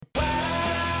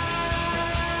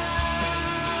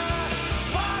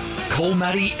Call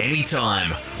Matty anytime.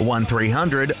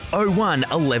 1300 01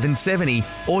 1170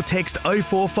 or text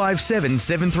 0457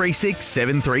 736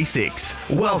 736.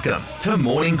 Welcome to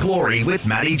Morning Glory with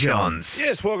Matty Johns.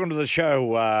 Yes, welcome to the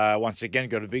show. Once again,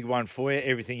 got a big one for you.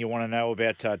 Everything you want to know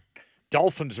about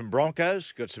Dolphins and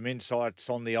Broncos. Got some insights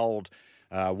on the old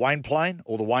Wayne plane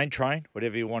or the Wayne train,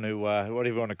 whatever you want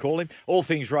to call him. All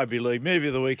things rugby league. Movie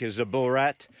of the week is a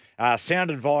Bullrat.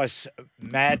 Sound advice,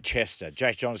 Manchester.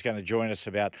 Jack John's going to join us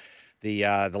about the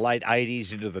late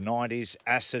 80s into the 90s,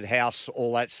 Acid House,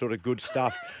 all that sort of good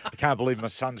stuff. I can't believe my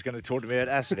son's going to talk to me about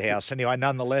Acid House. Anyway,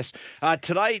 nonetheless,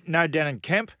 today, no Dan and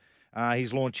Kemp.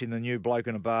 He's launching the new Bloke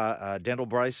in a Bar dental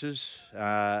braces.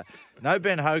 No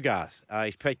Ben Hogarth.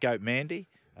 His pet goat, Mandy,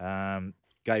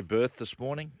 gave birth this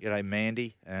morning. G'day,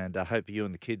 Mandy, and I hope you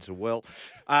and the kids are well.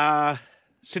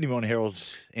 Sydney Morning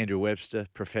Herald's Andrew Webster,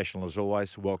 professional as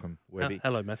always. Welcome, Webby.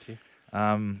 Hello, Matthew.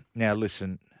 Now,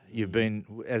 listen, you've been,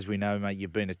 as we know, mate,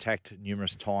 you've been attacked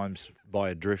numerous times by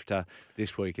a drifter.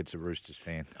 This week it's a Roosters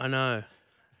fan. I know.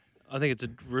 I think it's a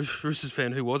Roosters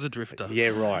fan who was a drifter. Yeah,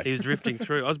 right. He was drifting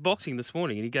through. I was boxing this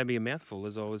morning and he gave me a mouthful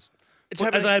as I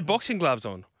had boxing gloves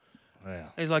on. Wow.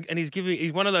 He's like, and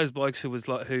he's one of those blokes who was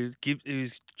like,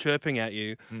 who's chirping at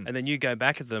you, and then you go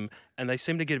back at them, and they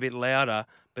seem to get a bit louder,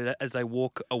 but as they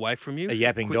walk away from you, a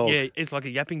yapping dog. Yeah, it's like a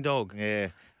yapping dog. Yeah,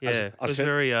 yeah.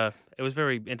 It was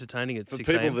very entertaining at 6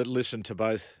 For a.m. people that listen to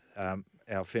both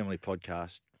our family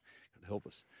podcast, could help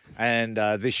us, and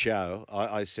this show,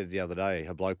 I said the other day,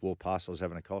 a bloke walked past. I was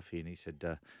having a coffee, and he said,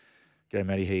 "G'day,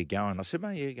 Matty, how you going?" I said,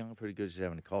 "Mate, yeah, going pretty good. Just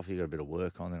having a coffee. Got a bit of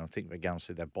work on." Then I think we're going to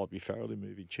see that Bobby Farrelly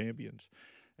movie, Champions.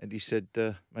 And he said,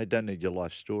 "Mate, don't need your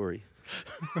life story."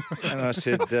 And I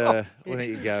said, "Why don't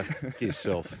you go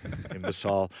yourself,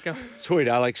 imbecile?" Go. Sweet,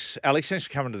 Alex. Alex, thanks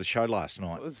for coming to the show last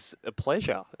night. It was a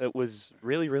pleasure. It was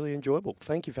really, really enjoyable.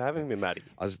 Thank you for having me, Matty.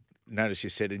 Noticed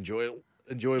you said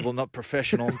enjoyable, not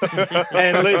professional.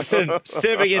 And listen,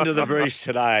 stepping into the breeze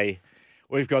today,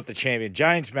 we've got the champion,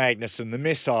 James Magnuson, the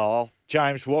missile.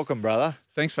 James, welcome, brother.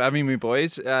 Thanks for having me,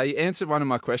 boys. You answered one of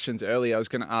my questions earlier. I was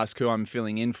going to ask who I'm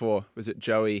filling in for. Was it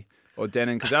Joey or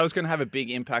Denon? Because that was going to have a big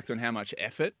impact on how much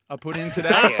effort I put in today.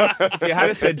 If you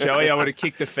had said Joey, I would have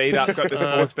kicked the feet up, got the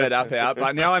sports bet up out.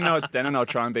 But now I know it's Denon, I'll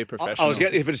try and be professional.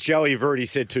 If it's Joey, you've already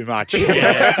said too much.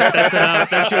 Yeah, that's enough.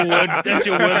 That's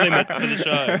your word limit for the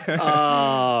show.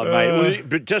 Oh, mate.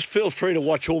 But just feel free to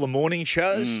watch all the morning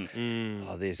shows.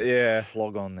 Oh, there's a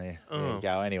flog on there. There you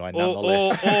go. Anyway,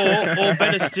 nonetheless.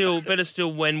 Or better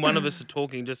still, when one of us are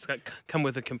talking, just come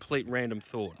with a complete random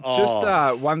thought.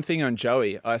 Just one thing on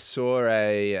Joey. I saw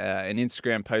an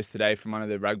Instagram post today from one of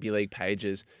the rugby league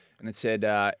pages, and it said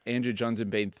Andrew Johnson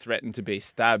been threatened to be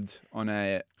stabbed on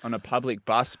a public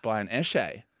bus by an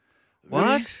Eshe.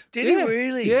 What? Did he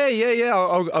really? Yeah.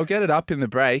 I'll get it up in the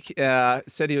break.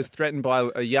 Said he was threatened by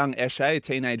a young Eshe, a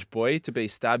teenage boy, to be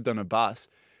stabbed on a bus.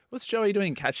 What's Joey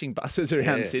doing catching buses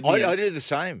around Sydney? I do the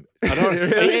same. I don't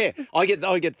really? Yeah, I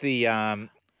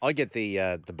get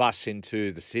the bus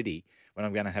into the city when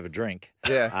I'm going to have a drink.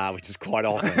 Yeah. Which is quite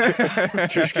often.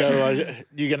 Trish go,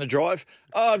 you going to drive?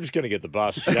 Oh, I'm just going to get the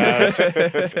bus. You know,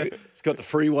 it's got the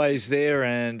freeways there,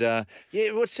 and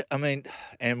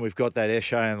and we've got that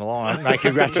Eshe on the line. Mate,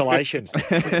 congratulations.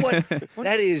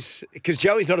 That is because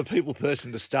Joey's not a people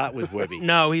person to start with, Webby.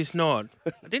 No, he's not.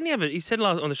 Didn't he have it? He said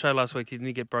on the show last week, didn't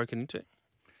he get broken into?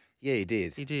 Yeah, he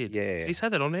did. He did. Yeah. Did he say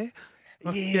that on there?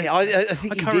 Yeah, I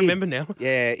think I can't remember now.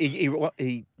 Yeah,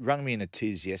 he rung me in a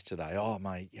tiz yesterday. Oh,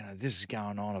 mate, this is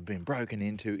going on. I've been broken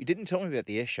into. He didn't tell me about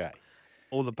the Eshe.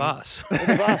 Or the bus. Or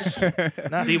the bus.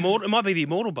 No. It might be the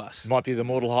Immortal bus. Might be the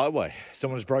Immortal Highway.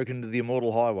 Someone's broken into the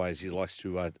Immortal Highway, as he likes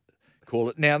to call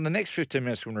it. Now, in the next 15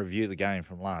 minutes, we're going to review the game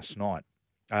from last night.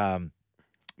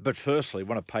 But firstly, I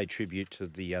want to pay tribute to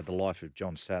the life of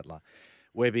John Sattler.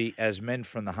 Webby, as men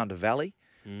from the Hunter Valley,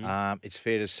 it's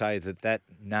fair to say that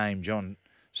name, John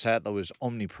Sattler, was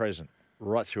omnipresent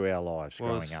right through our lives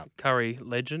growing up. Curry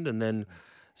legend and then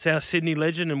South Sydney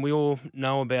legend, and we all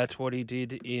know about what he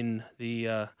did in the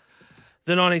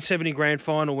 1970 grand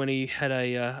final when he had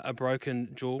a broken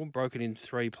jaw, broken in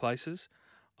 3 places.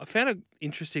 I found it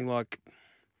interesting, like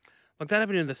that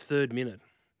happened in the 3rd minute.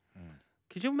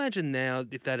 Could you imagine now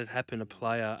if that had happened, a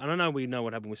player, and I know we know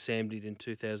what happened with Sam did in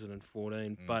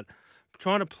 2014, but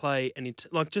trying to play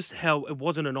just how it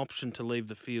wasn't an option to leave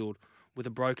the field with a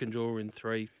broken jaw in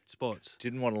 3 spots.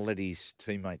 Didn't want to let his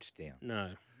teammates down. No.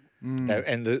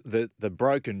 And the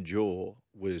broken jaw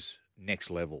was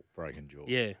next level broken jaw.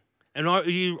 Yeah. And I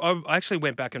actually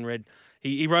went back and read,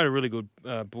 he wrote a really good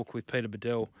book with Peter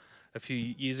Bedell a few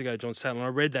years ago, John Sattler, and I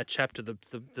read that chapter,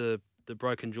 the the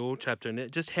broken jaw chapter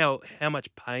and just how much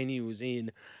pain he was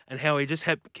in and how he just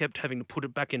kept having to put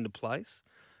it back into place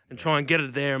and try and get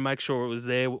it there and make sure it was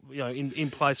there,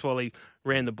 in place while he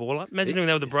ran the ball up. Imagine doing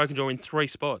that with a broken jaw in 3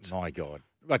 spots. My God.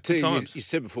 I tell you, you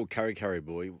said before Curry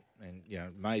boy, and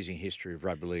amazing history of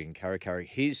rugby league and Curry.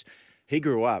 He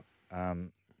grew up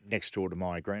next door to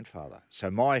my grandfather. So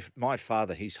my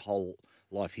father, his whole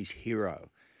life, his hero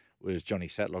was Johnny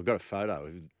Sattler. I've got a photo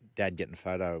of Dad getting a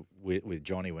photo with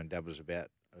Johnny when Dad was about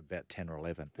 10 or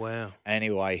 11. Wow.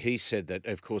 Anyway, he said that,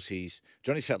 of course,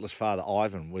 Johnny Sattler's father,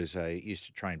 Ivan, used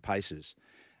to train pacers.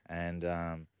 And,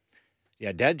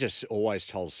 Dad just always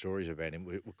told stories about him.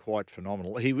 Were quite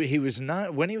phenomenal. He was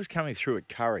when he was coming through at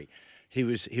Curry, he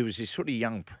was this sort of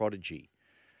young prodigy.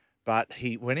 But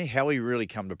how he really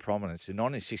come to prominence, in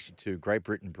 1962, Great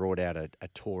Britain brought out a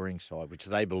touring side, which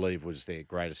they believe was their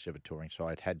greatest ever touring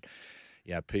side. Had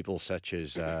people such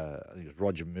as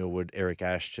Roger Millward, Eric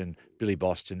Ashton, Billy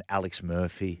Boston, Alex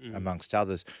Murphy, amongst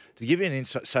others. To give you an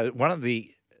insight, so one of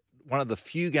the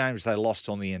few games they lost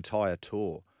on the entire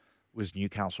tour was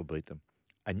Newcastle beat them.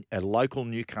 A local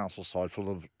Newcastle side full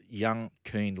of young,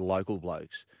 keen local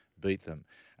blokes beat them.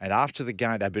 And after the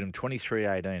game, they beat them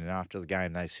 23-18, and after the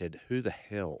game they said, who the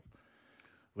hell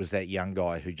was that young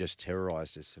guy who just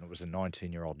terrorised us? And it was a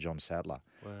 19-year-old John Sattler.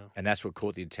 Wow. And that's what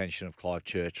caught the attention of Clive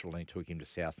Churchill, and he took him to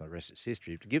South, and the rest is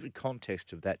history. To give it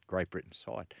context of that Great Britain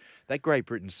side, that Great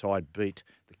Britain side beat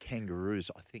the Kangaroos,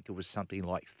 I think it was something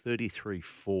like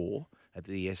 33-4 at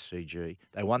the SCG.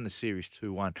 They won the series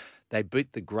 2-1. They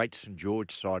beat the Great St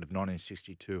George side of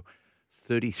 1962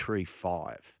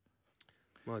 33-5.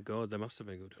 My God, they must have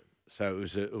been good. So it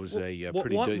was a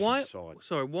pretty decent side.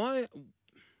 Sorry,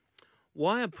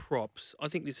 why are props? I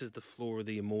think this is the flaw of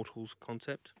the Immortals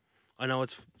concept. I know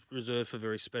it's reserved for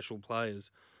very special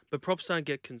players, but props don't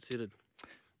get considered.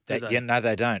 No,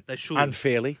 they don't. They should.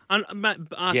 Unfairly.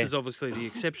 Arthur's obviously the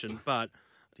exception, but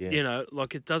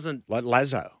it doesn't. Like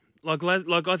Lazo. Like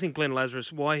I think Glenn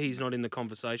Lazarus, why he's not in the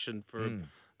conversation for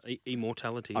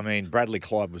immortality. I mean, Bradley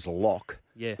Clyde was a lock,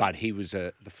 but he was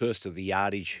the first of the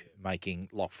yardage-making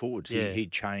lock forwards. Yeah. He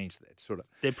changed that sort of.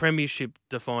 They're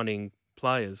premiership-defining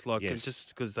players. Just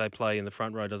because they play in the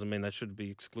front row doesn't mean they should be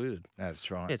excluded. That's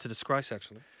right. Yeah, it's a disgrace,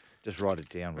 actually. Just write it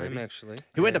down, Ruby. Actually.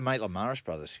 He went to Maitland-Morris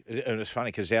Brothers. And it's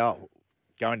funny because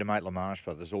going to Maitland-Morris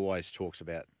Brothers always talks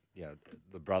about,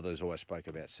 the brothers always spoke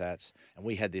about Sats. And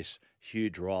we had this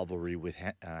huge rivalry with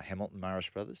Hamilton-Morris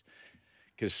Brothers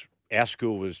because our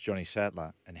school was Johnny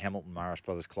Sattler and Hamilton-Morris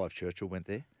Brothers, Clive Churchill went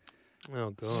there. Oh,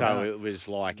 God. So it was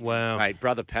like, wow. Mate,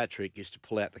 Brother Patrick used to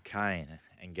pull out the cane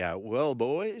and go, well,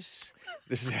 boys,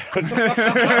 this is how it's...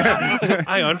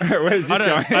 Hang on. Where's this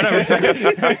going?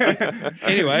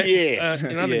 Anyway, yes,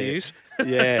 in other news.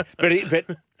 Yeah,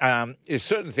 but there's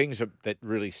certain things that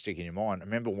really stick in your mind. I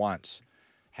remember once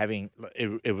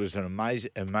it was an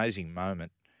amazing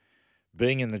moment,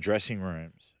 being in the dressing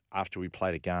rooms after we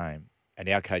played a game, and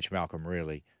our coach Malcolm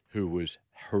Reilly, who was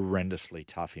horrendously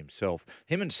tough himself,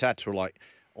 him and Sats were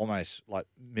almost like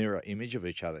mirror image of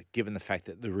each other, given the fact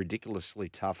that they're ridiculously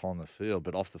tough on the field,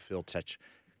 but off the field such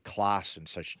class and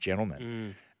such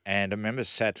gentlemen. And I remember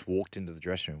Sats walked into the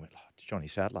dressing room and went, it's Johnny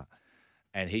Sattler.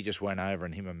 And he just went over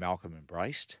and him and Malcolm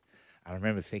embraced. And I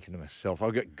remember thinking to myself,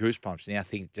 I've got goosebumps now,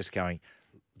 just going,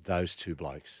 those two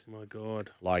blokes. My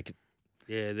God.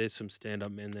 Yeah, there's some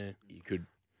stand-up men there. You could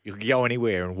go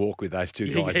anywhere and walk with those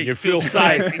two guys, and you feel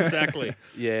safe. Exactly.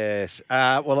 Yes.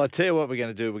 Well, I tell you what we're going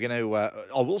to do. We're going to.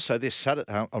 I will say this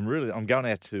Saturday. I'm going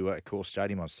out to Core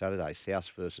Stadium on Saturday. South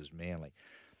versus Manly.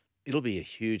 It'll be a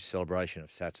huge celebration of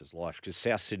Sats's life because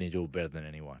South Sydney do better than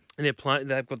anyone. And they've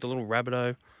got the little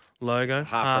Rabbitoh logo,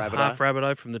 half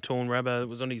Rabbitoh from the torn Rabbitoh that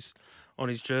was on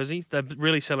his jersey. They've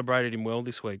really celebrated him well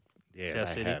this week. Yeah, South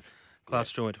they Sydney. have.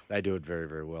 Class joint. They do it very,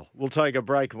 very well. We'll take a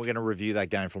break and we're going to review that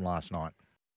game from last night.